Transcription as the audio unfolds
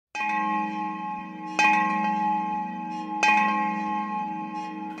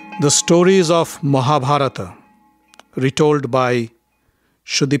The stories of Mahabharata, retold by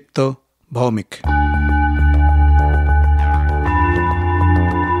Sudipta Bhaumik.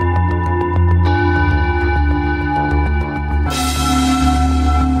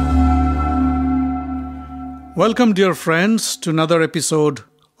 Welcome, dear friends, to another episode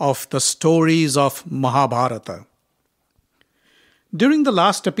of the stories of Mahabharata. During the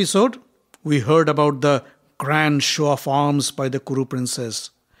last episode, we heard about the grand show of arms by the Kuru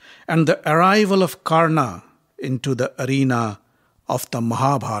princess and the arrival of Karna into the arena of the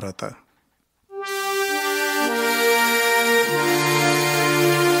Mahabharata.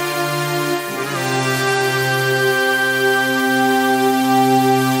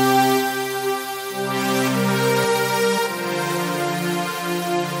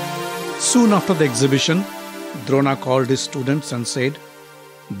 Soon after the exhibition, Drona called his students and said,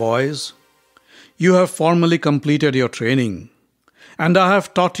 "Boys, you have formally completed your training, and I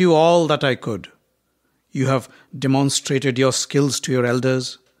have taught you all that I could. You have demonstrated your skills to your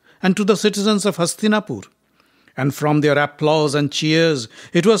elders and to the citizens of Hastinapur, and from their applause and cheers,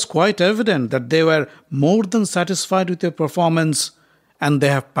 it was quite evident that they were more than satisfied with your performance, and they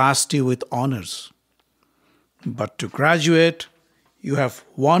have passed you with honors. But to graduate, you have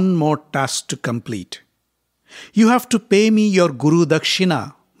one more task to complete. You have to pay me your Guru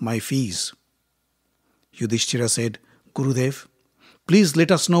Dakshina, my fees." Yudhishthira said, "Gurudev, please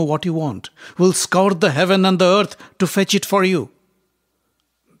let us know what you want. We'll scour the heaven and the earth to fetch it for you."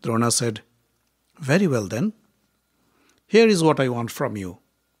 Drona said, "Very well then. Here is what I want from you.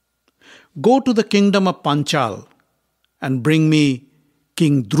 Go to the kingdom of Panchala and bring me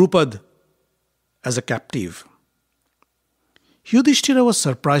King Drupada as a captive." Yudhishthira was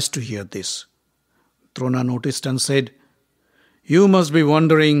surprised to hear this. Drona noticed and said, "You must be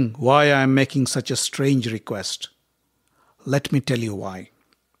wondering why I am making such a strange request. Let me tell you why.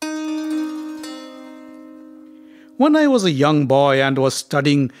 When I was a young boy and was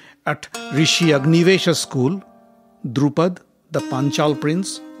studying at Rishi Agnivesha's school, Drupada, the Panchal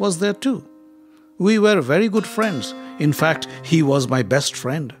prince, was there too. We were very good friends. In fact, he was my best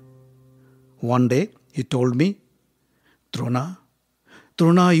friend. One day, he told me, Drona,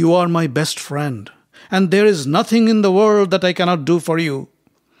 you are my best friend, and there is nothing in the world that I cannot do for you.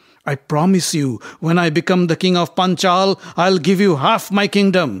 I promise you, when I become the king of Panchala, I'll give you half my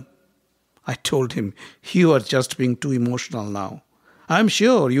kingdom." I told him, "You are just being too emotional now. I'm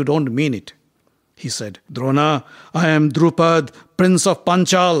sure you don't mean it." He said, "Drona, I am Drupada, prince of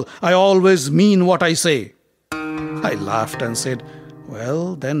Panchala. I always mean what I say." I laughed and said,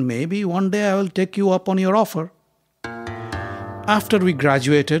 "Well, then maybe one day I will take you up on your offer." After we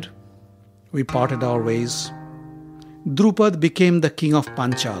graduated, we parted our ways. Drupada became the king of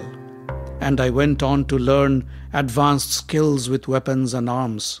Panchala, and I went on to learn advanced skills with weapons and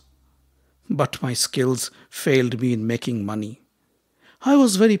arms. But my skills failed me in making money. I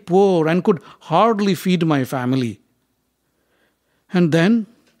was very poor and could hardly feed my family. And then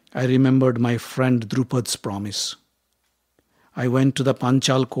I remembered my friend Drupada's promise. I went to the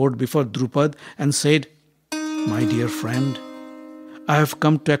Panchal court before Drupada and said, "My dear friend, I have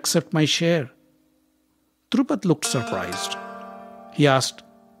come to accept my share." Drupada looked surprised. He asked,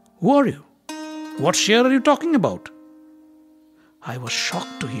 "Who are you? What share are you talking about?" I was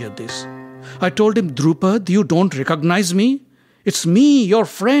shocked to hear this. I told him, "Drupada, you don't recognize me? It's me, your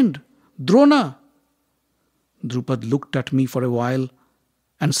friend, Drona." Drupada looked at me for a while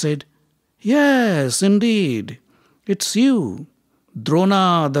and said, "Yes, indeed, it's you,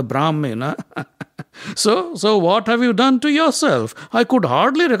 Drona the Brahmin. Huh? So what have you done to yourself? I could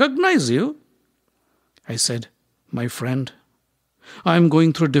hardly recognize you." I said, "My friend, I am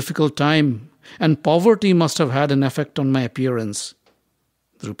going through a difficult time, and poverty must have had an effect on my appearance."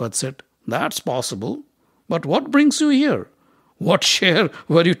 Drupada said, "That's possible, but what brings you here? What share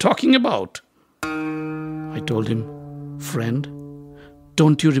were you talking about?" I told him, "Friend,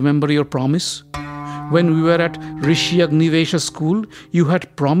 don't you remember your promise? When we were at Rishi Agnivesha's school, you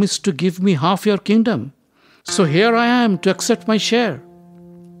had promised to give me half your kingdom. So here I am to accept my share."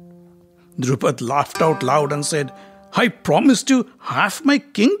 Drupada laughed out loud and said, "I promised you half my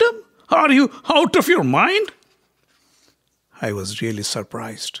kingdom? Are you out of your mind?" I was really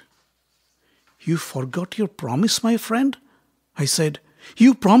surprised. "You forgot your promise, my friend?" I said.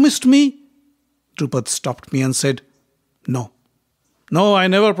 "You promised me?" Drupada stopped me and said, No, I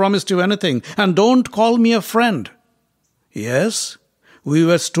never promised you anything, and don't call me a friend." "Yes, we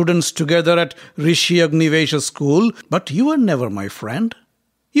were students together at Rishi Agnivesha's school, but you were never my friend.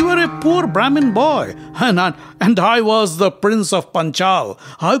 You were a poor Brahmin boy, and I was the prince of Panchala.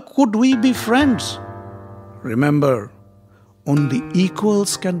 How could we be friends? Remember, Only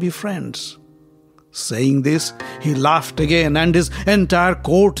equals can be friends. Saying this, he laughed again, and his entire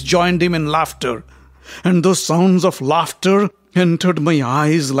court joined him in laughter. And those sounds of laughter entered my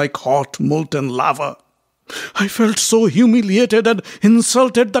eyes like hot molten lava. I felt so humiliated and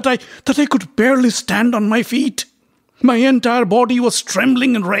insulted that I could barely stand on my feet. My entire body was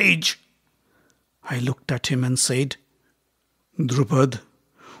trembling in rage. I looked at him and said, "Drupad,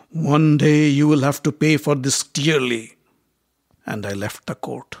 one day you will have to pay for this dearly." And I left the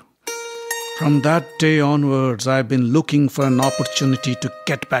court. From that day onwards, I have been looking for an opportunity to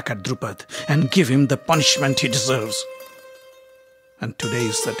get back at Drupad and give him the punishment he deserves. And today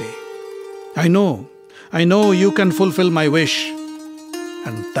is the day. I know you can fulfill my wish,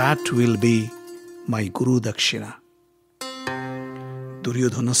 and that will be my Guru Dakshina.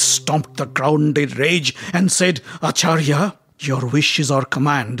 Duryodhana stomped the ground in rage and said, "Acharya, your wish is our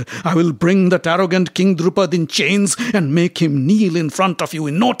command. I will bring that arrogant King Drupad in chains and make him kneel in front of you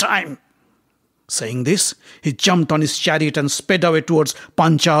in no time." Saying this, he jumped on his chariot and sped away towards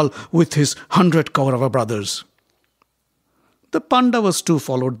Panchal with his 100 Kaurava brothers. The Pandavas too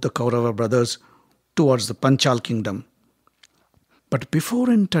followed the Kaurava brothers towards the Panchal kingdom. But before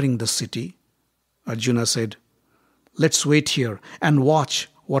entering the city, Arjuna said, "Let's wait here and watch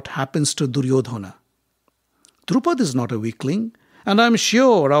what happens to Duryodhana. Drupad is not a weakling, and I'm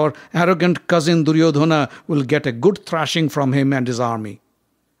sure our arrogant cousin Duryodhana will get a good thrashing from him and his army.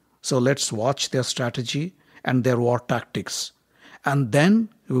 So let's watch their strategy and their war tactics, and then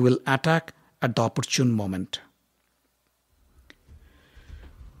we will attack at the opportune moment."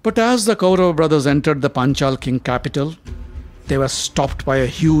 But as the Kaurava brothers entered the Panchal king capital, they were stopped by a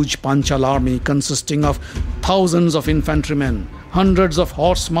huge Panchal army consisting of thousands of infantrymen, hundreds of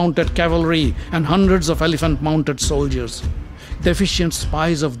horse-mounted cavalry, and hundreds of elephant-mounted soldiers. The efficient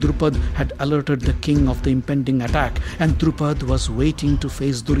spies of Drupad had alerted the king of the impending attack, and Drupad was waiting to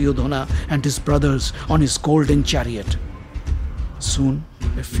face Duryodhana and his brothers on his golden chariot. Soon,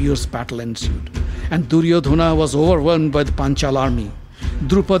 a fierce battle ensued, and Duryodhana was overwhelmed by the Panchal army.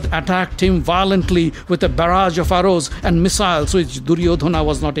 Drupad attacked him violently with a barrage of arrows and missiles which Duryodhana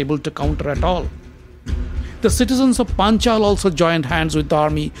was not able to counter at all. The citizens of Panchal also joined hands with the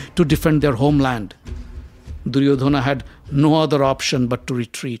army to defend their homeland. Duryodhana had no other option but to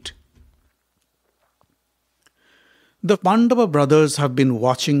retreat. The Pandava brothers have been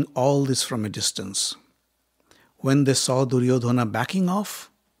watching all this from a distance. When they saw Duryodhana backing off,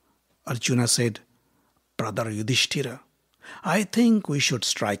 Arjuna said, "Brother Yudhishthira, I think we should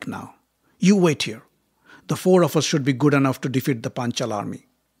strike now. You wait here. The four of us should be good enough to defeat the Panchal army."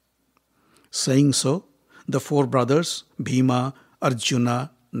 Saying so, the four brothers, Bhima,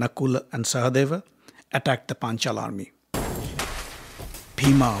 Arjuna, Nakula, and Sahadeva, attacked the Panchal army.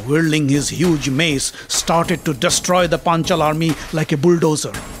 Bhima, whirling his huge mace, started to destroy the Panchal army like a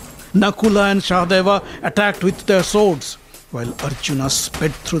bulldozer. Nakula and Sahadeva attacked with their swords, while Arjuna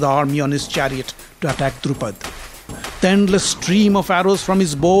sped through the army on his chariot to attack Drupad. The endless stream of arrows from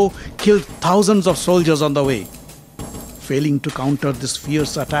his bow killed thousands of soldiers on the way. Failing to counter this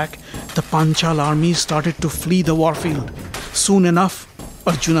fierce attack, the Panchal army started to flee the warfield. Soon enough,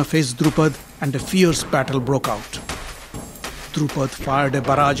 Arjuna faced Drupad and a fierce battle broke out. Drupad fired a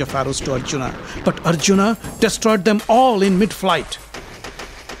barrage of arrows to Arjuna, but Arjuna destroyed them all in mid-flight.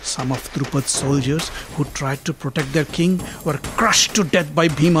 Some of Drupad's soldiers who tried to protect their king were crushed to death by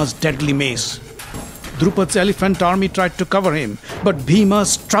Bhima's deadly mace. Drupad's elephant army tried to cover him, but Bhima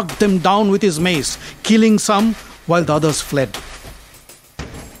struck them down with his mace, killing some while the others fled.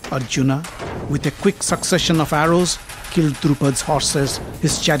 Arjuna, with a quick succession of arrows, killed Drupad's horses,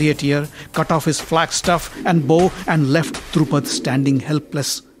 his charioteer, cut off his flagstaff and bow, and left Drupad standing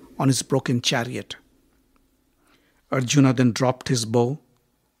helpless on his broken chariot. Arjuna then dropped his bow,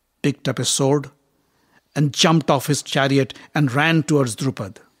 picked up a sword, and jumped off his chariot and ran towards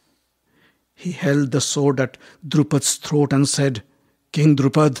Drupad. He held the sword at Drupad's throat and said, "King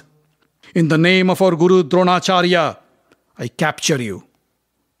Drupad, in the name of our Guru Drona Acharya, I capture you.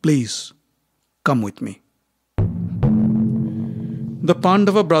 Please, come with me." The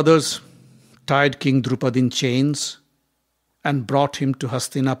Pandava brothers tied King Drupad in chains and brought him to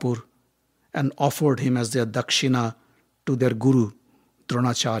Hastinapur and offered him as their dakshina to their Guru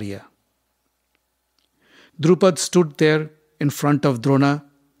Drona Acharya. Drupad stood there in front of Drona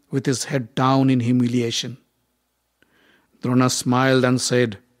with his head down in humiliation. Drona smiled and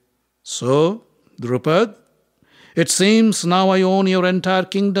said, "So, Drupad, it seems now I own your entire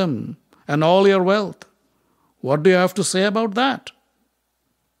kingdom and all your wealth. What do you have to say about that?"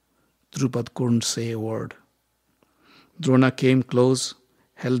 Drupad couldn't say a word. Drona came close,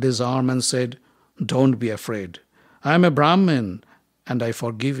 held his arm and said, "Don't be afraid. I am a Brahmin and I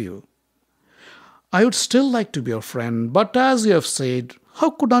forgive you. I would still like to be your friend, but as you have said, how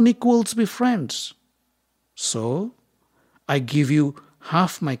could unequals be friends? So, I give you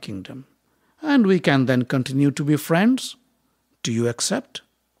half my kingdom, and we can then continue to be friends. Do you accept?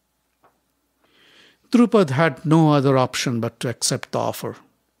 Drupada had no other option but to accept the offer.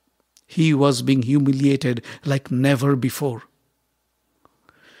 He was being humiliated like never before.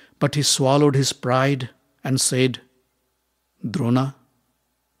 But he swallowed his pride and said, Drona,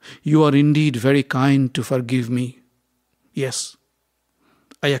 you are indeed very kind to forgive me. Yes,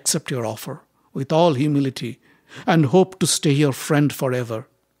 I accept your offer with all humility and hope to stay your friend forever.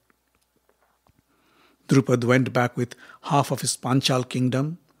 Drupada went back with half of his Panchal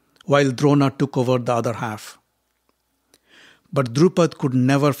kingdom, while Drona took over the other half. But Drupada could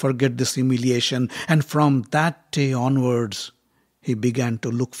never forget this humiliation, and from that day onwards, he began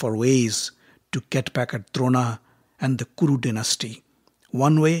to look for ways to get back at Drona and the Kuru dynasty,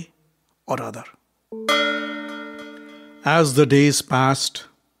 one way or other. As the days passed,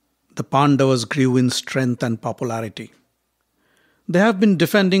 the Pandavas grew in strength and popularity. They have been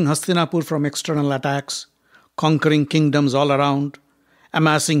defending Hastinapur from external attacks, conquering kingdoms all around,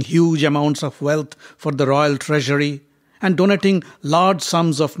 amassing huge amounts of wealth for the royal treasury, and donating large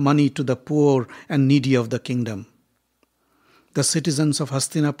sums of money to the poor and needy of the kingdom. The citizens of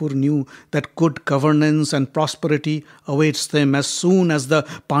Hastinapur knew that good governance and prosperity awaits them as soon as the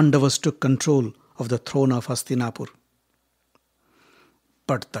Pandavas took control of the throne of Hastinapur.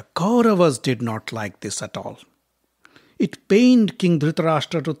 But the Kauravas did not like this at all. It pained King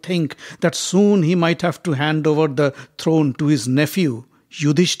Dhritarashtra to think that soon he might have to hand over the throne to his nephew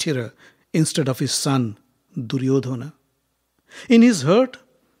Yudhishthira instead of his son Duryodhana. In his hurt,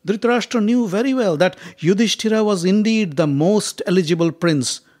 Dhritarashtra knew very well that Yudhishthira was indeed the most eligible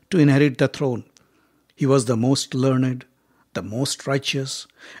prince to inherit the throne. He was the most learned, the most righteous,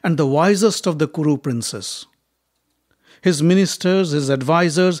 and the wisest of the Kuru princes. His ministers, his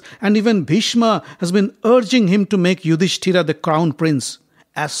advisors, and even Bhishma has been urging him to make Yudhishthira the crown prince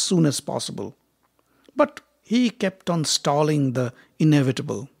as soon as possible. But he kept on stalling the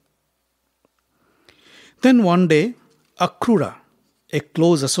inevitable. Then one day, Kuru, a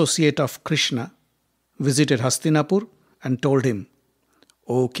close associate of Krishna, visited Hastinapur and told him,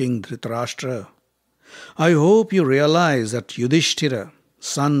 O King Dhritarashtra, I hope you realize that Yudhishthira,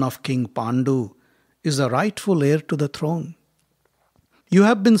 son of King Pandu, is the rightful heir to the throne. You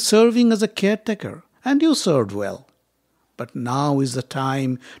have been serving as a caretaker, and you served well. But now is the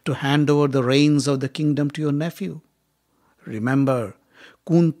time to hand over the reins of the kingdom to your nephew. Remember,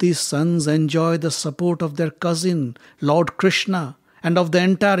 Kunti's sons enjoy the support of their cousin, Lord Krishna, and of the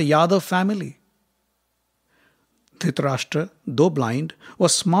entire Yadav family. Dhritarashtra, though blind,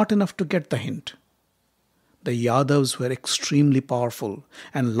 was smart enough to get the hint. The Yadavs were extremely powerful,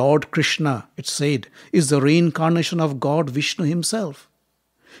 and Lord Krishna, it said, is the reincarnation of God Vishnu himself.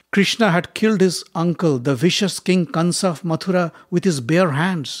 Krishna had killed his uncle, the vicious king Kansa of Mathura, with his bare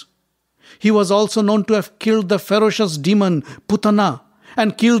hands. He was also known to have killed the ferocious demon Putana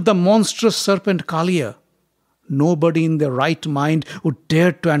and killed the monstrous serpent Kaliya. Nobody in their right mind would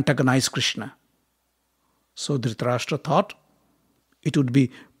dare to antagonize Krishna. So Dhritarashtra thought it would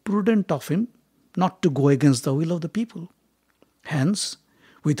be prudent of him not to go against the will of the people. Hence,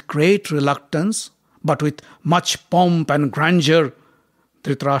 with great reluctance, but with much pomp and grandeur,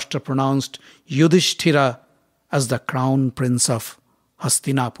 Dhritarashtra pronounced Yudhishthira as the crown prince of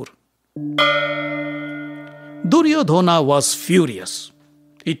Hastinapur. Duryodhana was furious.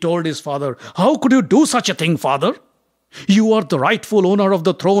 He told his father, How could you do such a thing, father? You are the rightful owner of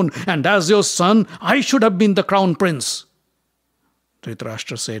the throne, and as your son, I should have been the crown prince.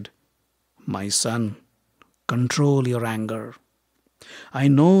 Dhritarashtra said, My son, control your anger. I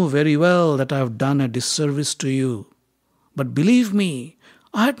know very well that I have done a disservice to you, but believe me,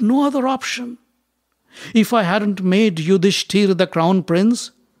 I had no other option. If I hadn't made Yudhishthira the crown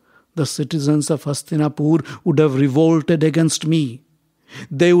prince, the citizens of Hastinapur would have revolted against me.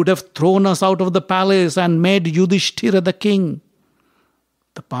 They would have thrown us out of the palace and made Yudhishthira the king.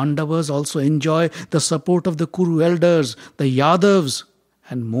 The Pandavas also enjoy the support of the Kuru elders, the Yadavs,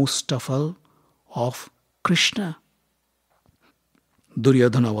 and most of all, of Krishna.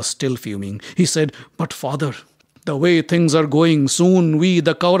 Duryodhana was still fuming. He said, But father, the way things are going, soon we,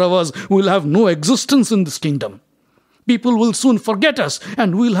 the Kauravas, will have no existence in this kingdom. People will soon forget us,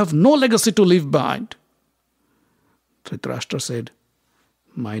 and we'll have no legacy to leave behind. Dhritarashtra said,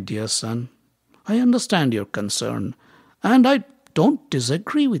 My dear son, I understand your concern, and I don't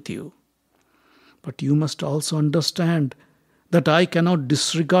disagree with you. But you must also understand that I cannot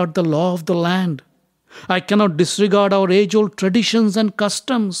disregard the law of the land. I cannot disregard our age-old traditions and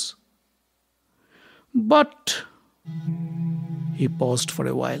customs. But, he paused for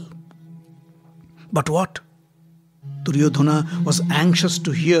a while. But what? Duryodhana was anxious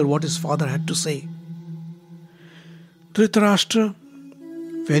to hear what his father had to say. Dhritarashtra,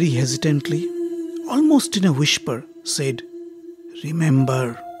 very hesitantly, almost in a whisper, said,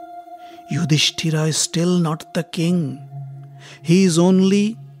 "Remember, Yudhishthira is still not the king. He is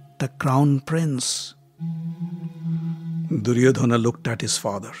only the crown prince." Duryodhana looked at his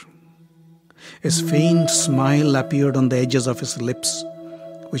father. A faint smile appeared on the edges of his lips,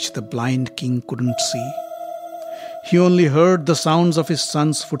 which the blind king couldn't see. He only heard the sounds of his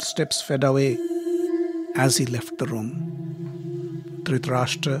son's footsteps fade away as he left the room.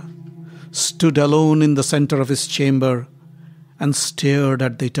 Dhritarashtra stood alone in the center of his chamber and stared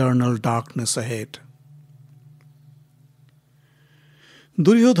at the eternal darkness ahead.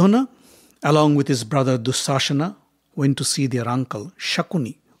 Duryodhana, along with his brother Dussasana, went to see their uncle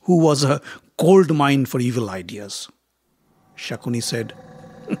Shakuni, who was a gold mine for evil ideas. Shakuni said,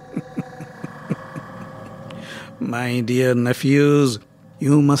 "My dear nephews,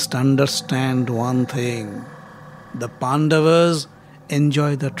 you must understand one thing. The Pandavas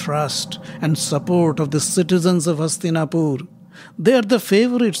enjoy the trust and support of the citizens of Hastinapur. They are the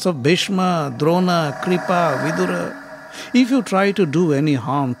favorites of Bhishma, Drona, Kripa, Vidura. If you try to do any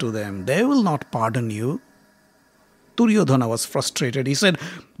harm to them, they will not pardon you." Duryodhana was frustrated. He said,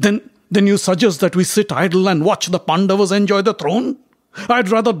 Then you suggest that we sit idle and watch the Pandavas enjoy the throne? I'd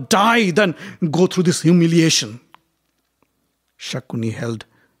rather die than go through this humiliation. Shakuni held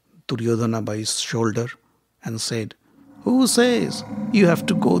Duryodhana by his shoulder and said, "Who says you have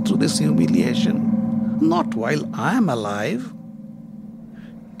to go through this humiliation? Not while I am alive."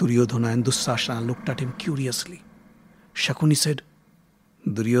 Duryodhana and Dussasana looked at him curiously. Shakuni said,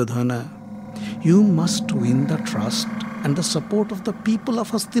 "Duryodhana, you must win the trust and the support of the people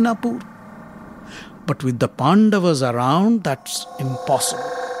of Hastinapur. But with the Pandavas around, that's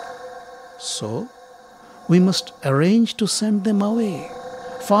impossible. So, we must arrange to send them away,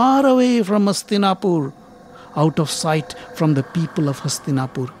 far away from Hastinapur, out of sight from the people of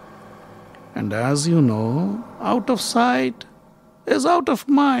Hastinapur. And as you know, out of sight is out of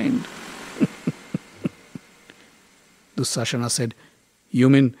mind." Dussasana said, You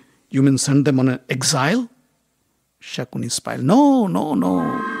mean send them on an exile?" Shakuni smiled. No,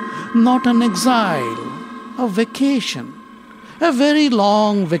 not an exile, a vacation. A very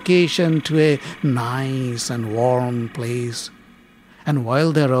long vacation to a nice and warm place. And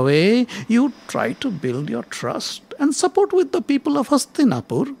while they're away, you try to build your trust and support with the people of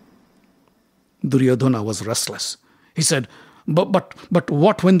Hastinapur. Duryodhana was restless. He said, But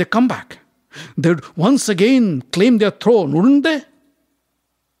what when they come back? They'd once again claim their throne, wouldn't they?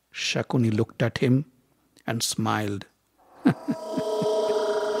 Shakuni looked at him and smiled.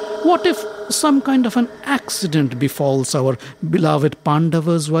 What if some kind of an accident befalls our beloved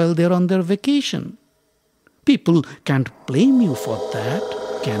Pandavas while they're on their vacation? People can't blame you for that,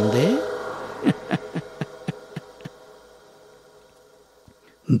 can they?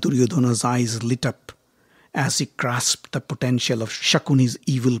 Duryodhana's eyes lit up as he grasped the potential of Shakuni's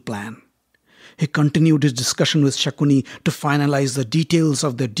evil plan. He continued his discussion with Shakuni to finalize the details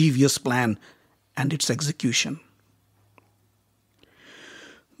of the devious plan and its execution.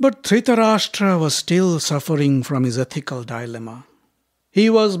 But Dhritarashtra was still suffering from his ethical dilemma. He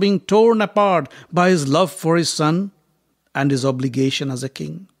was being torn apart by his love for his son and his obligation as a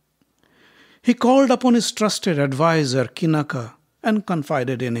king. He called upon his trusted advisor, Kinaka, and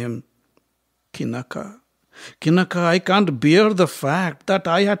confided in him. Kinaka, I can't bear the fact that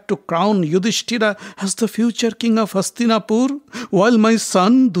I had to crown Yudhishthira as the future king of Hastinapur while my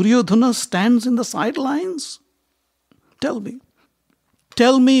son Duryodhana stands in the sidelines. Tell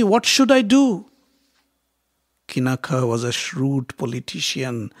me, what should I do? Kinaka was a shrewd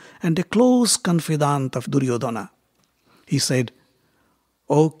politician and a close confidant of Duryodhana. He said,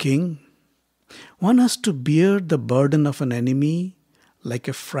 O king, one has to bear the burden of an enemy like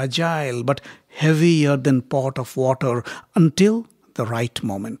a fragile but heavy earthen pot of water until the right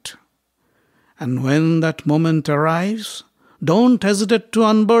moment. And when that moment arrives, don't hesitate to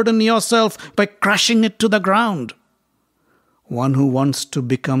unburden yourself by crashing it to the ground. One who wants to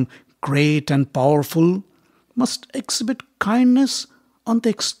become great and powerful must exhibit kindness on the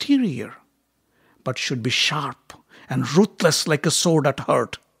exterior, but should be sharp and ruthless like a sword at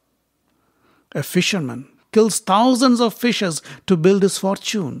heart. A fisherman kills thousands of fishes to build his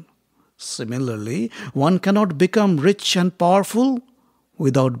fortune. Similarly, one cannot become rich and powerful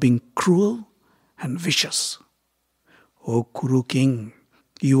without being cruel and vicious. O Kuru king,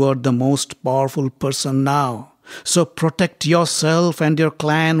 You are the most powerful person now. So protect yourself and your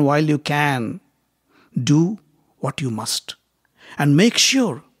clan while you can. Do what you must. And make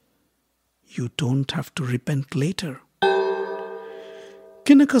sure you don't have to repent later.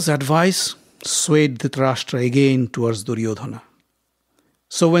 Kinaka's advice swayed Dhritarashtra again towards Duryodhana.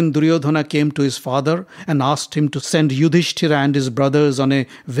 So when Duryodhana came to his father and asked him to send Yudhishthira and his brothers on a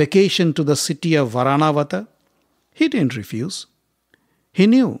vacation to the city of Varanavata, he didn't refuse. He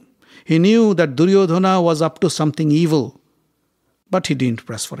knew that Duryodhana was up to something evil, but he didn't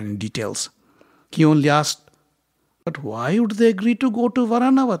press for any details. He only asked, but why would they agree to go to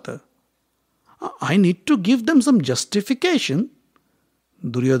Varanavata? I need to give them some justification.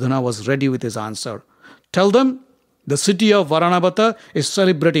 Duryodhana was ready with his answer. Tell them the city of Varanavata is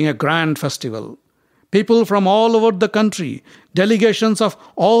celebrating a grand festival. People from all over the country, delegations of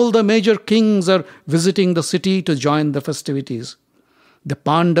all the major kings are visiting the city to join the festivities. The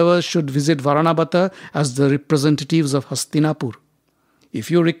Pandavas should visit Varanavata as the representatives of Hastinapur. If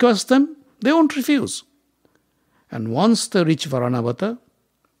you request them, they won't refuse. And once they reach Varanavata,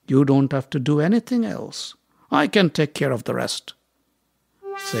 you don't have to do anything else. I can take care of the rest.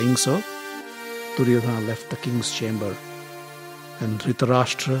 Saying so, Duryodhana left the king's chamber, and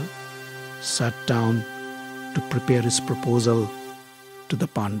Dhritarashtra sat down to prepare his proposal to the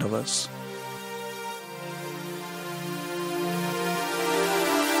Pandavas.